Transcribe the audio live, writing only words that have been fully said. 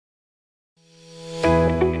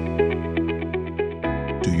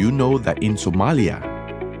you know that in Somalia,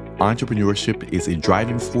 entrepreneurship is a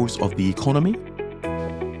driving force of the economy?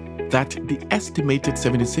 That the estimated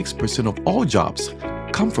 76% of all jobs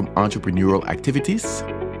come from entrepreneurial activities?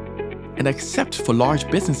 And except for large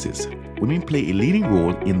businesses, women play a leading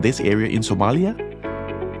role in this area in Somalia?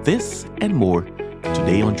 This and more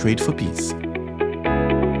today on Trade for Peace.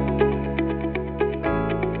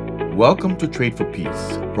 Welcome to Trade for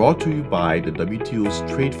Peace, brought to you by the WTO's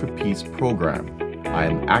Trade for Peace program. I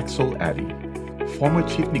am Axel Addy, former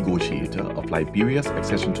Chief Negotiator of Liberia's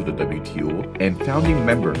accession to the WTO and founding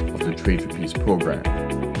member of the Trade for Peace program.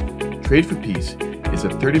 Trade for Peace is a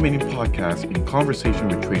 30-minute podcast in conversation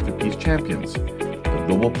with Trade for Peace champions, the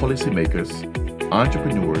global policymakers,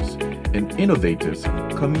 entrepreneurs, and innovators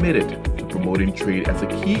committed to promoting trade as a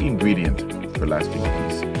key ingredient for lasting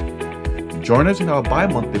peace. Join us in our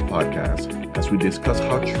bi-monthly podcast as we discuss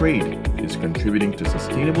how trade is contributing to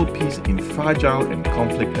sustainable peace in fragile and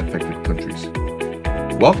conflict-affected countries.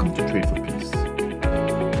 Welcome to Trade for Peace.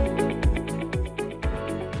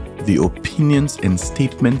 The opinions and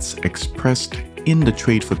statements expressed in the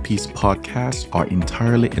Trade for Peace podcast are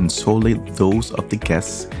entirely and solely those of the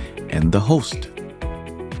guests and the host.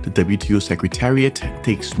 The WTO Secretariat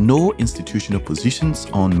takes no institutional positions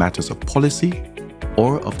on matters of policy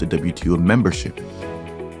or of the WTO membership.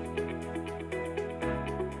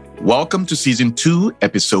 Welcome to Season 2,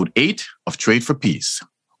 Episode 8 of Trade for Peace,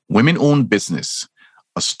 Women-Owned Business,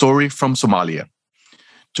 a story from Somalia.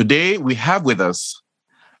 Today, we have with us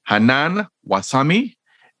Hanan Warsame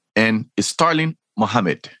and Istarlin Ali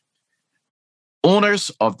Mohamed,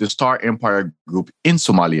 owners of the Star Empire Group in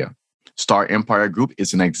Somalia. Star Empire Group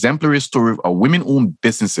is an exemplary story of women-owned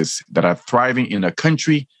businesses that are thriving in a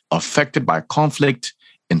country affected by conflict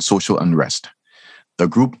and social unrest. The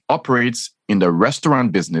group operates in the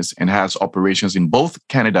restaurant business and has operations in both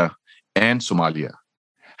Canada and Somalia.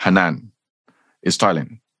 Hanan,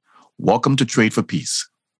 Istarlin, welcome to Trade for Peace.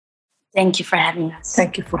 Thank you for having us.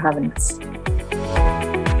 Thank you for having us.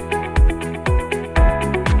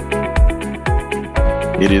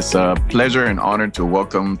 It is a pleasure and honor to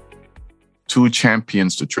welcome two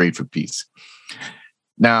champions to Trade for Peace.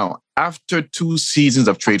 Now, after 2 seasons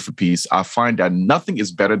of Trade for Peace, I find that nothing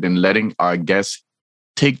is better than letting our guests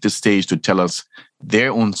take the stage to tell us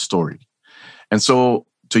their own story. And so,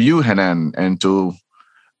 to you, Hanan, and to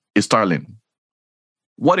Istarlin,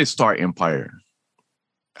 what is Star Empire?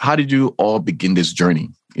 How did you all begin this journey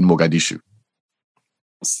in Mogadishu?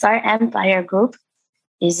 Star Empire Group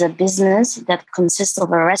is a business that consists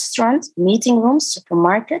of a restaurant, meeting room,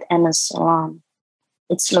 supermarket, and a salon.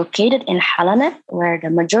 It's located in Hanan, where the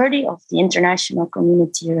majority of the international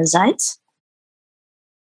community resides.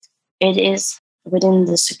 It is within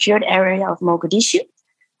the secured area of Mogadishu.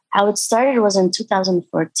 How it started was in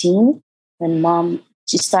 2014 when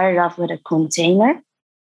she started off with a container.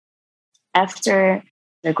 After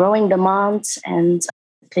the growing demand and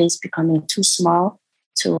the place becoming too small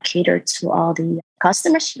to cater to all the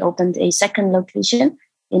customers, she opened a second location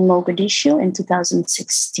in Mogadishu in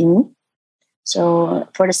 2016. So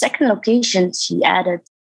for the second location, she added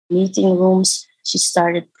meeting rooms. She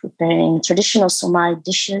started preparing traditional Somali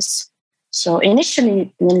dishes. So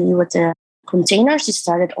initially, mainly with the containers, she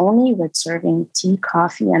started only with serving tea,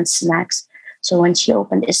 coffee, and snacks. So when she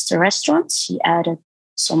opened Istarlin restaurant, she added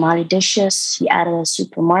Somali dishes. She added a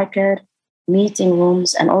supermarket, meeting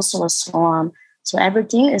rooms, and also a salon. So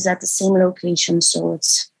everything is at the same location. So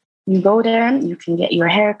you go there, you can get your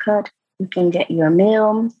haircut, you can get your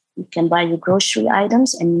meal, you can buy your grocery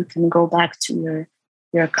items, and you can go back to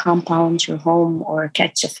your compound, your home, or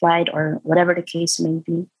catch a flight, or whatever the case may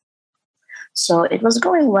be. So it was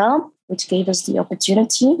going well, which gave us the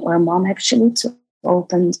opportunity, or mom actually, to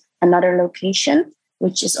open another location,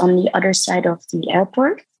 which is on the other side of the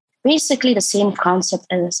airport. Basically the same concept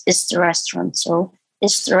as Istarlin restaurant. So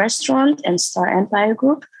Istarlin restaurant and Star Empire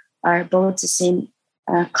Group are both the same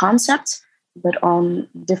concept, but on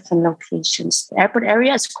different locations. The airport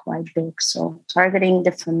area is quite big, so targeting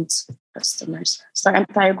different customers. Star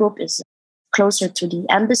Empire Group is closer to the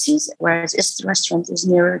embassies, whereas Istarlin restaurant is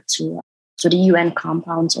nearer to the UN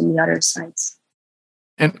compounds on the other sides.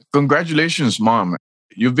 And congratulations, Mom.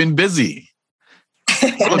 You've been busy.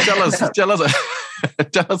 So tell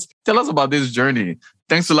us about this journey.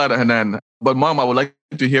 Thanks a lot, Hanan. But Mom, I would like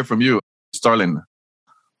to hear from you, Istarlin.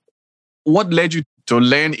 What led you to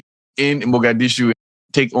land in Mogadishu,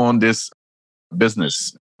 take on this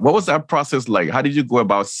business? What was that process like? How did you go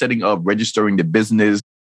about setting up, registering the business,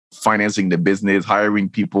 financing the business, hiring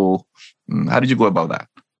people? How did you go about that?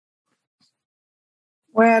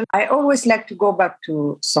 Well, I always like to go back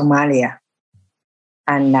to Somalia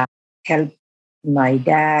and help my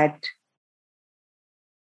dad,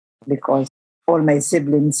 because all my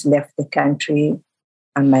siblings left the country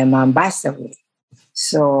and my mom passed away.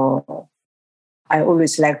 So I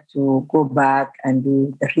always like to go back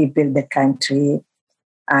and rebuild the country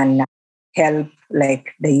and help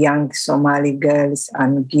like the young Somali girls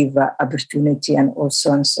and give opportunity and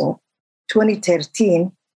also. And so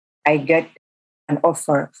 2013, I got an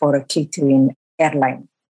offer for a catering airline.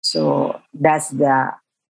 So that's the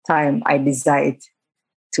time I decided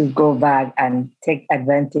to go back and take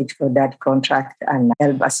advantage for that contract and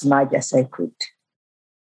help as much as I could.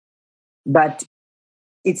 But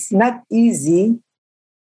it's not easy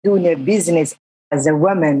doing a business as a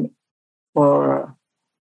woman for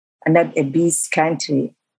not a peace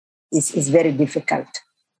country. It's very difficult.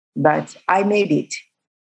 But I made it.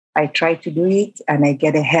 I tried to do it and I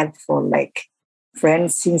get a help for like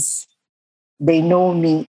friends since they know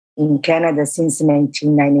me in Canada since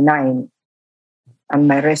 1999. And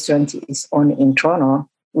my restaurant is on in Toronto,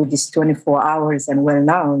 which is 24 hours and well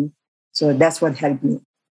known. So that's what helped me.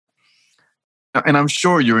 And I'm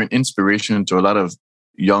sure you're an inspiration to a lot of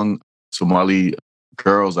young Somali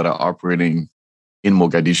girls that are operating in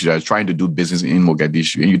Mogadishu, that are trying to do business in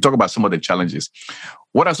Mogadishu. And you talk about some of the challenges.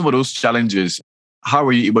 What are some of those challenges? How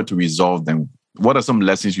are you able to resolve them? What are some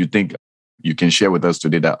lessons you think you can share with us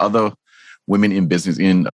today that other women in business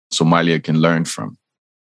in Somalia can learn from?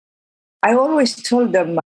 I always told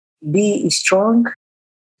them, be strong,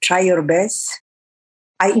 try your best.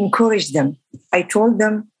 I encourage them. I told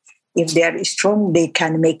them, if they are strong, they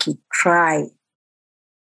can make it. Try.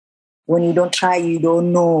 When you don't try, you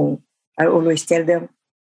don't know. I always tell them,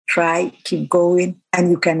 try, keep going,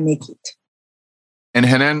 and you can make it. And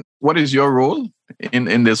Hanan, what is your role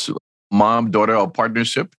in this mom-daughter or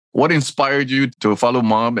partnership? What inspired you to follow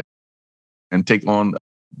mom and take on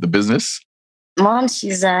the business? Mom,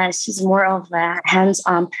 she's more of a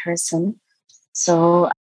hands-on person. So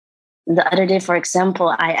the other day, for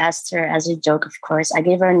example, I asked her as a joke, of course, I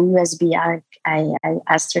gave her an USB. I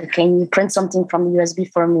asked her, can you print something from the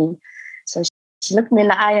USB for me? So she looked me in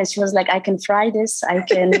the eye and she was like, I can fry this. I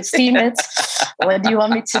can steam it. What do you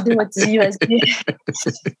want me to do with the USB?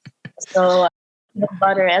 So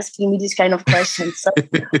about her asking me these kind of questions. So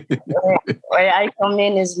where I come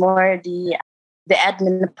in is more the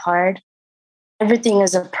admin part. Everything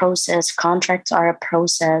is a process. Contracts are a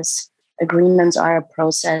process. Agreements are a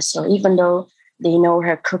process. So even though they know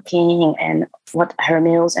her cooking and what her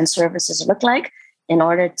meals and services look like, in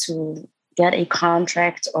order to get a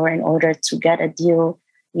contract or in order to get a deal,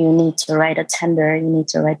 you need to write a tender, you need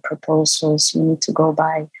to write proposals, you need to go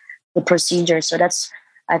by the procedure. So that's,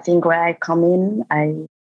 I think, where I come in.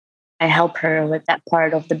 I help her with that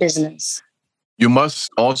part of the business. You must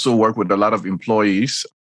also work with a lot of employees.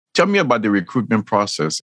 Tell me about the recruitment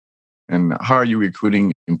process and how are you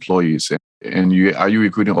recruiting employees? And are you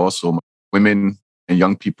recruiting also women and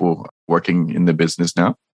young people working in the business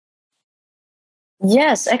now?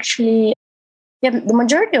 Yes, actually, the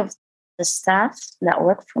majority of the staff that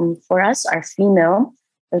work for us are female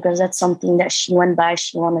because that's something that she went by.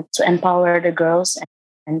 She wanted to empower the girls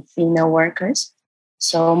and female workers.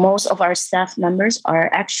 So most of our staff members are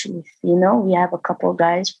actually female. We have a couple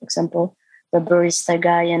guys, for example, the barista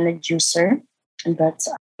guy and the juicer, but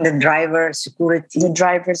the driver, security. The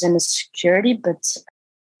drivers and the security, but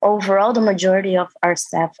overall, the majority of our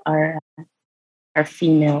staff are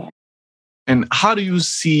female. And how do you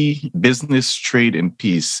see business, trade, and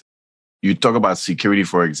peace? You talk about security,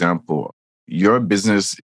 for example. Your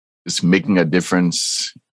business is making a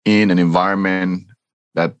difference in an environment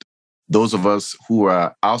that those of us who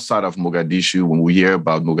are outside of Mogadishu, when we hear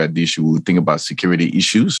about Mogadishu, we think about security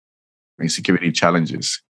issues and security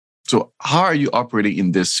challenges. So how are you operating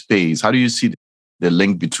in this space? How do you see the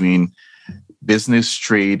link between business,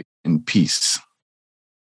 trade, and peace?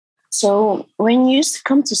 So when you used to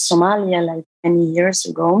come to Somalia like many years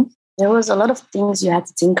ago, there was a lot of things you had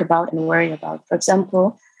to think about and worry about. For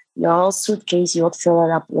example, your whole suitcase, you would fill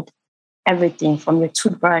it up with everything from your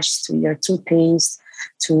toothbrush to your toothpaste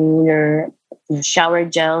to your shower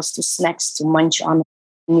gels to snacks to munch on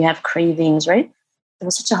when you have cravings, right? It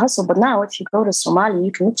was such a hustle. But now if you go to Somalia,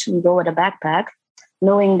 you can literally go with a backpack,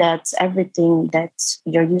 knowing that everything that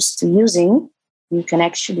you're used to using, you can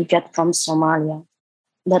actually get from Somalia.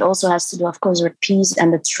 That also has to do, of course, with peace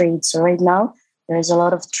and the trade. So right now, there is a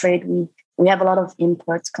lot of trade. We have a lot of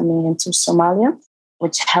imports coming into Somalia,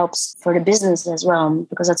 which helps for the business as well,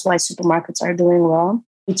 because that's why supermarkets are doing well.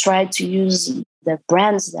 We try to use the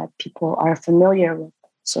brands that people are familiar with.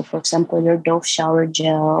 So, for example, your Dove shower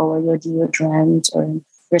gel or your deodorant or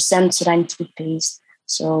your Sensodyne toothpaste.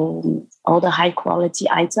 So all the high quality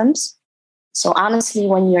items. So honestly,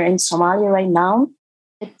 when you're in Somalia right now,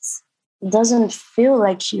 it doesn't feel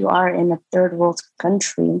like you are in a third world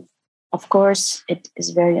country. Of course, it is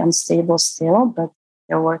very unstable still, but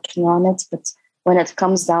they're working on it. But when it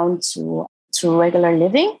comes down to regular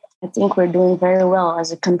living, I think we're doing very well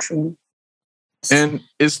as a country. And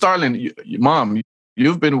Istarlin, Mom,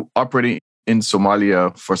 you've been operating in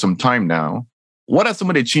Somalia for some time now. What are some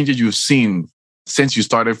of the changes you've seen since you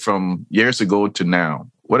started from years ago to now?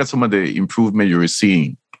 What are some of the improvements you're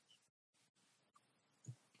seeing?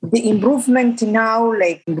 The improvement now,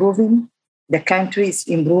 like improving, the country is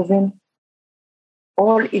improving.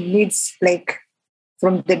 All it needs, like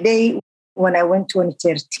from the day when I went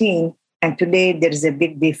 2013 and today, there's a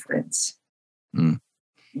big difference.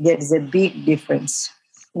 There's a big difference.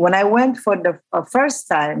 When I went for the first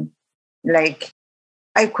time, like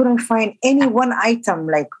I couldn't find any one item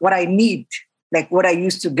like what I need, like what I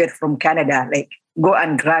used to get from Canada, like go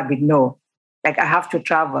and grab it. No, like I have to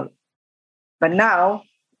travel. But now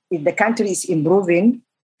the country is improving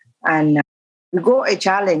and we go a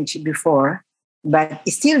challenge before, but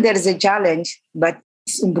still there is a challenge, but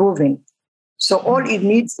it's improving. So all it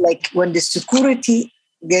needs, like when the security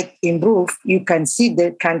get improved, you can see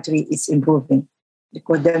the country is improving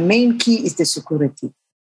because the main key is the security.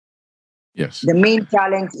 Yes. The main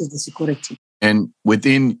challenge is the security. And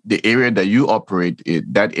within the area that you operate in,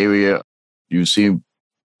 that area, you see,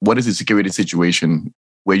 what is the security situation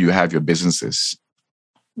where you have your businesses?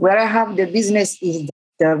 Where I have the business is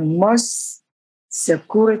the most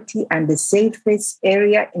security and the safest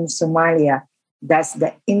area in Somalia. That's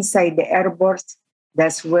the inside the airport.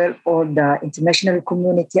 That's where all the international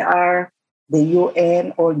community are, the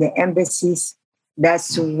UN, all the embassies.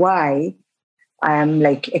 That's why I am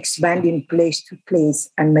like expanding place to place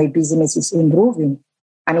and my business is improving.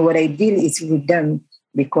 And what I deal is with them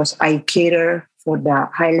because I cater for the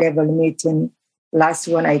high-level meeting. Last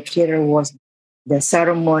one I cater was the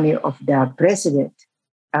ceremony of the president.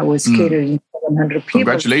 I was catering 700 people.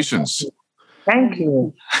 Congratulations. Thank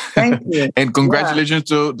you. Thank you. And congratulations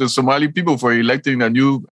to the Somali people for electing a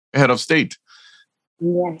new head of state.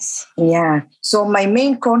 Yes. Yeah. So my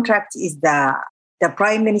main contract is the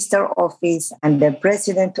prime minister office and the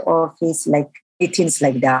president office, like meetings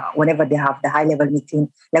like that, whenever they have the high level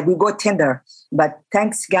meeting, like we go tender. But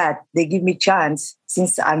thanks God, they give me chance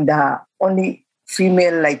since I'm the only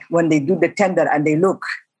female, like when they do the tender and they look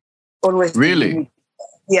always. Really?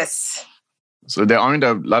 Yes. So there aren't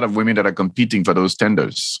a lot of women that are competing for those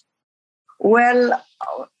tenders. Well,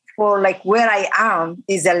 for like where I am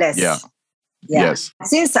is a less. Yeah. Yes.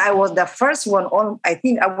 Since I was the first one, I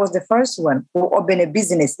think I was the first one who opened a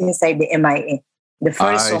business inside the MIA. The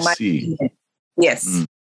first Somali. Yes.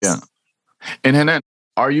 Yeah. And Hanan,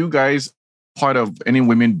 are you guys part of any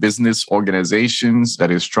women business organizations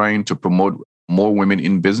that is trying to promote more women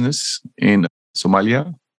in business in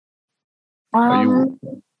Somalia?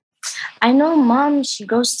 I know Mom, she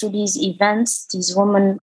goes to these events, these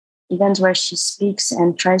women events where she speaks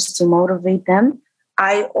and tries to motivate them.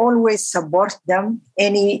 I always support them.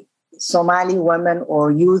 Any Somali women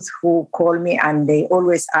or youth who call me and they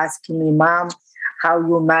always ask me, Mom, how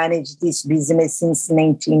you manage this business since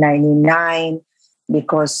 1999?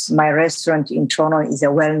 Because my restaurant in Toronto is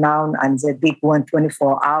a well-known and the big one,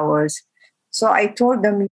 24 hours. So I told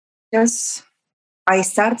them, I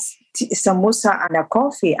start samosa and a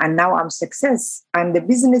coffee and now I'm success. And the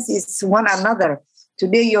business is one another.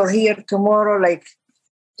 Today you're here, tomorrow, like,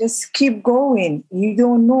 just keep going. You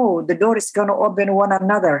don't know. The door is going to open one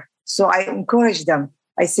another. So I encourage them.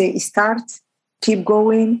 I say, start, keep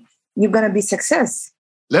going. You're going to be success.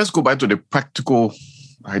 Let's go back to the practical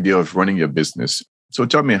idea of running your business. So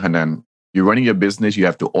tell me, Hanan, you're running your business. You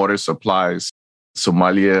have to order supplies.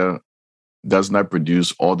 Somalia does not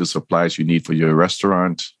produce all the supplies you need for your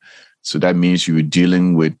restaurant. So that means you're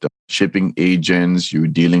dealing with shipping agents. You're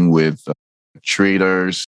dealing with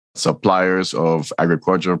traders, suppliers of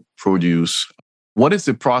agricultural produce. What is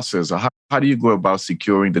the process? How do you go about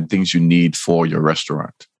securing the things you need for your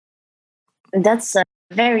restaurant? That's a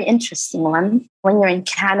very interesting one. When you're in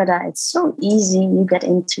Canada, it's so easy. You get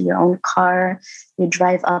into your own car, you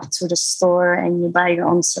drive up to the store and you buy your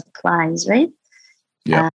own supplies, right?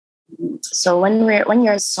 Yeah. So when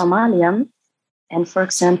you're in Somalia, and for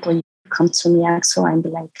example, you come to me, Axel, and be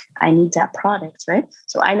like, I need that product, right?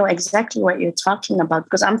 So I know exactly what you're talking about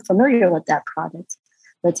because I'm familiar with that product.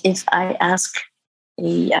 But if I ask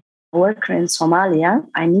a worker in Somalia,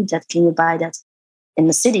 I need that, can you buy that in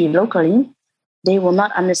the city locally? They will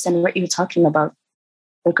not understand what you're talking about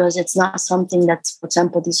because it's not something that, for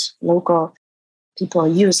example, these local people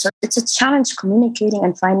use. So it's a challenge communicating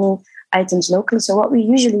and finding items locally. So what we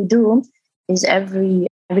usually do is every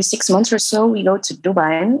 6 months or so, we go to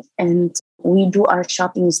Dubai and we do our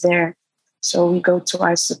shoppings there. So we go to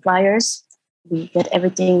our suppliers, we get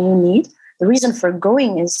everything we need. The reason for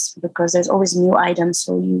going is because there's always new items.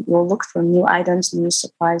 So you will look for new items, new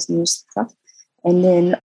supplies, new stuff. And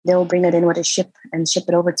then they'll bring it in with a ship and ship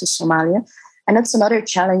it over to Somalia. And that's another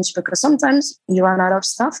challenge because sometimes you run out of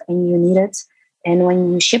stuff and you need it. And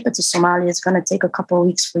when you ship it to Somalia, it's going to take a couple of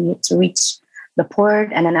weeks for you to reach the port.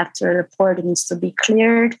 And then after the port, it needs to be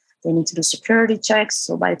cleared. They need to do security checks.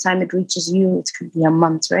 So by the time it reaches you, it could be a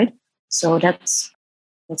month, right? So that's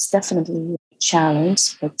definitely a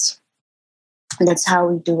challenge, but that's how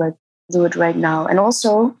we do it right now. And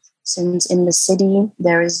also, since in the city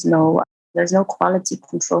there's no quality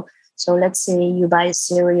control. So let's say you buy a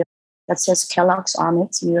cereal that says Kellogg's on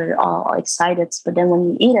it, you're all excited, but then when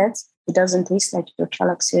you eat it, it doesn't taste like your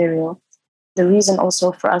Kellogg's cereal. The reason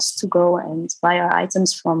also for us to go and buy our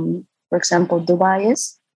items from, for example, Dubai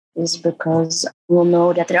is because we'll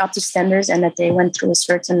know that they're up to standards and that they went through a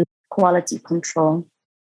certain quality control.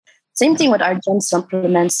 Same thing with our gym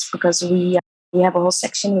supplements, because we have a whole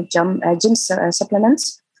section with gym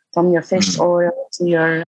supplements, from your fish oil to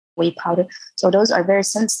your whey powder. So those are very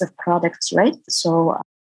sensitive products, right? So,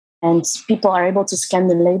 and people are able to scan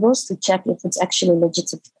the labels to check if it's actually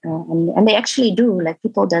legitimate. And they actually do, like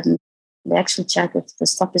people that they actually check if the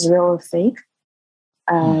stuff is real or fake.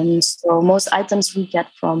 So most items we get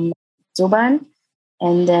from Dubai,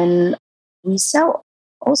 and then we sell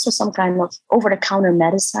also some kind of over-the-counter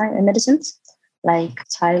medicines like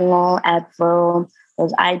Tylenol, Advil,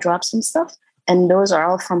 those eye drops and stuff. And those are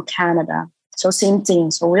all from Canada. So same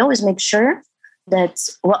thing. So we always make sure that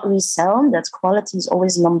what we sell, that quality is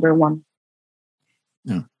always number one.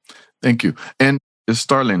 Yeah, thank you. And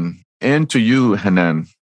Istarlin, and to you, Hanan,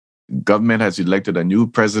 government has elected a new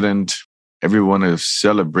president. Everyone is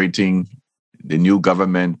celebrating the new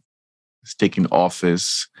government is taking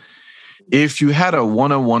office. If you had a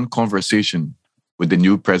one-on-one conversation with the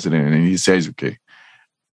new president and he says, okay,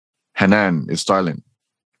 Hanan, Istarlin,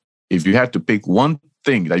 if you had to pick one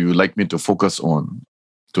thing that you would like me to focus on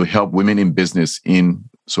to help women in business in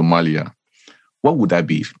Somalia, what would that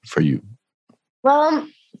be for you? Well,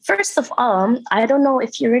 first of all, I don't know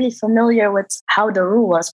if you're really familiar with how the rule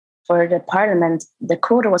was for the parliament. The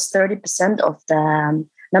quota was 30% of the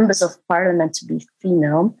members of parliament to be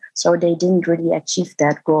female. So they didn't really achieve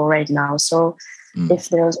that goal right now. So if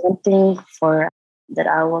there was one thing that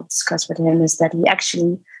I will discuss with him is that he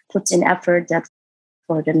actually puts in effort that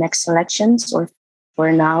for the next elections or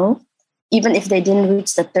for now, even if they didn't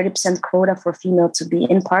reach the 30% quota for female to be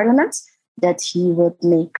in parliament, that he would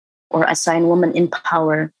make or assign women in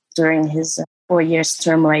power during his 4 years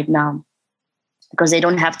term right now. Because they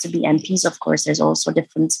don't have to be MPs, of course. There's also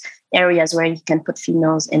different areas where you can put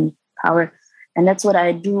females in power. And that's what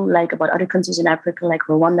I do like about other countries in Africa, like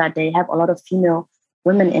Rwanda. They have a lot of female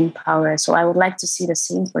women in power. So I would like to see the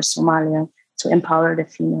same for Somalia, to empower the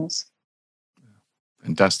females.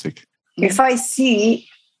 Fantastic. If I see,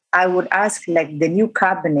 I would ask like the new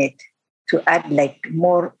cabinet to add like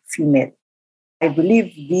more female. I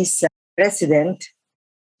believe this president,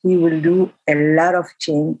 he will do a lot of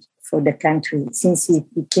change for the country. Since he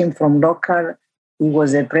came from local, he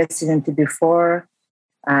was a president before,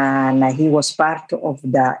 and he was part of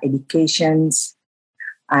the educations,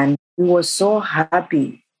 and he was so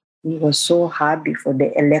happy. He was so happy for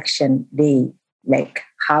the election day, like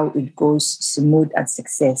how it goes smooth and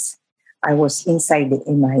success. I was inside the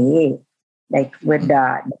MIA, like with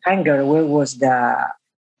the hangar where was the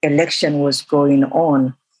election was going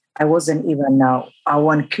on. I wasn't even now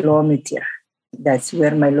 1 kilometer. That's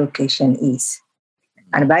where my location is.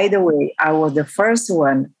 And by the way, I was the first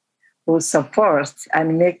one who supports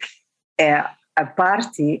and make a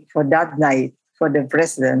party for that night for the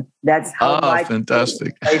president. That's how much.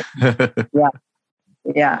 Fantastic.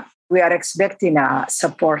 Yeah. We are expecting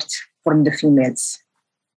support from the females.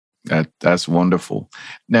 That's wonderful.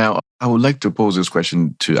 Now, I would like to pose this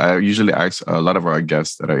question I usually ask a lot of our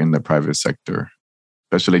guests that are in the private sector,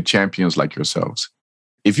 especially champions like yourselves.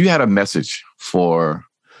 If you had a message for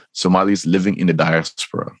Somalis living in the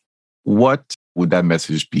diaspora, what would that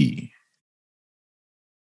message be?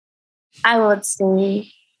 I would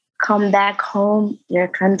say, come back home. Your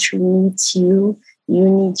country needs you. You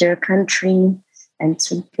need your country. And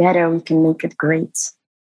together we can make it great.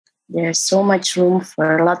 There's so much room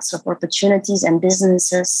for lots of opportunities and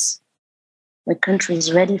businesses. The country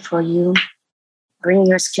is ready for you. Bring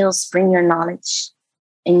your skills, bring your knowledge.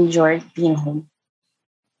 Enjoy being home.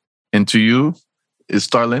 And to you,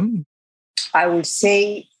 Istarlin? I would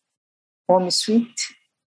say home sweet.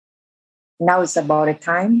 Now it's about a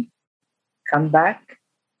time. come back,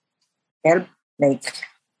 help, like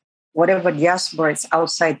whatever diaspora is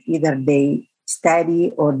outside, either they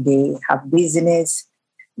study or they have business,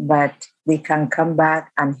 but they can come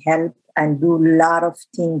back and help and do a lot of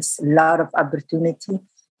things, a lot of opportunity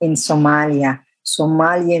in Somalia.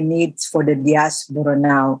 Somalia needs for the diaspora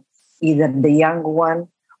now, either the young one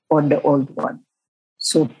or the old one.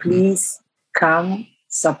 So please come,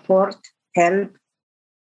 support, help,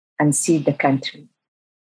 and see the country.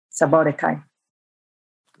 It's about a time.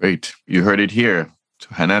 Great. You heard it here. So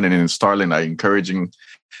Hanan and Istarlin are encouraging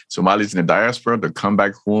Somalis in the diaspora to come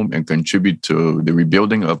back home and contribute to the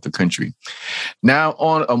rebuilding of the country. Now,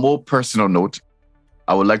 on a more personal note,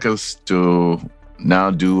 I would like us to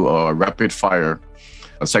now do a rapid fire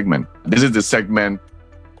segment. This is the segment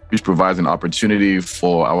which provides an opportunity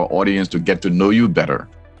for our audience to get to know you better.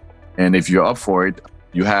 And if you're up for it,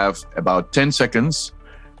 you have about 10 seconds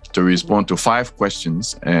to respond to 5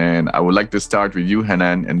 questions. And I would like to start with you,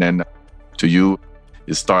 Hanan, and then to you,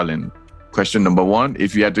 Istarlin. Question number 1,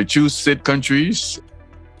 if you had to choose SID countries,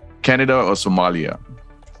 Canada or Somalia?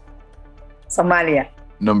 Somalia.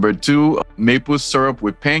 Number 2, maple syrup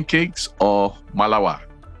with pancakes or Malawa?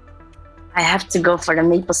 I have to go for the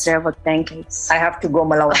maple syrup with pancakes. I have to go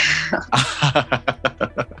Malawi.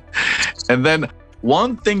 And then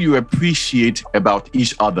one thing you appreciate about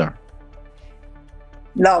each other?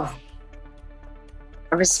 Love.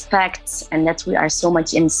 Respect, and that we are so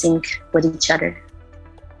much in sync with each other.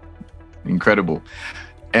 Incredible.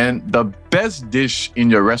 And the best dish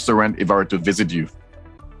in your restaurant if I were to visit you?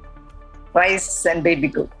 Rice and baby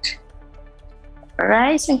goat.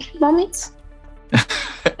 Rice and camel meat.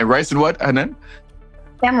 And rice and what, Hanan?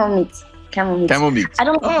 Camel meat. Camel meat. Camel meat. I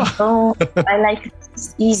don't know. I like it.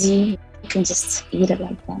 It's easy. You can just eat it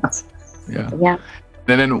like that. Yeah.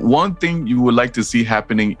 And then one thing you would like to see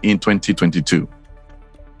happening in 2022?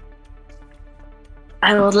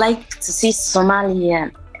 I would like to see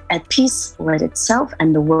Somalia at peace with itself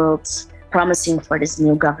and the world, promising for this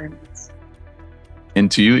new government.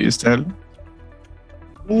 And to you, Estelle?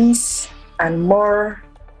 Peace and more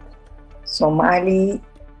Somali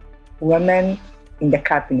women in the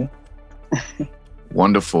cabinet.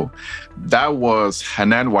 Wonderful. That was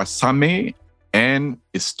Hanan Warsame and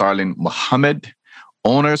Istarlin Ali Mohamed,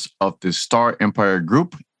 owners of the Star Empire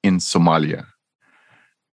Group in Somalia.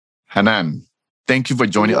 Hanan, thank you for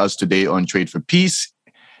joining us today on Trade for Peace.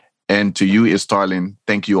 And to you, Istarlin,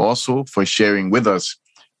 thank you also for sharing with us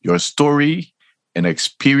your story and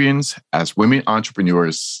experience as women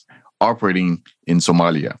entrepreneurs operating in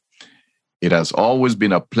Somalia. It has always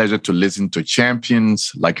been a pleasure to listen to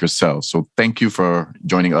champions like yourself. So thank you for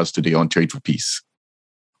joining us today on Trade for Peace.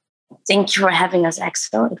 Thank you for having us,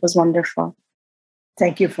 Axel. It was wonderful.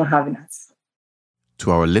 Thank you for having us.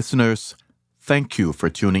 To our listeners, thank you for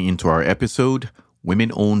tuning into our episode,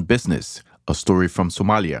 Women-Owned Business, A Story from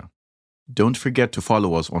Somalia. Don't forget to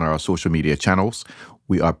follow us on our social media channels.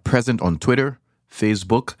 We are present on Twitter,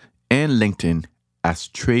 Facebook, and LinkedIn as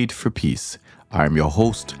Trade for Peace. I am your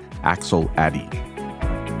host, Axel Addy.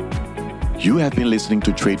 You have been listening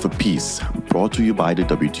to Trade for Peace, brought to you by the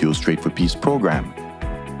WTO's Trade for Peace program.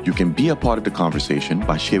 You can be a part of the conversation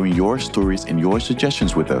by sharing your stories and your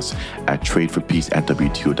suggestions with us at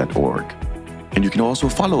tradeforpeace@wto.org. And you can also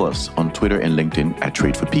follow us on Twitter and LinkedIn at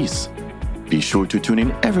Trade for Peace. Be sure to tune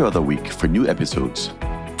in every other week for new episodes.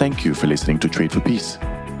 Thank you for listening to Trade for Peace.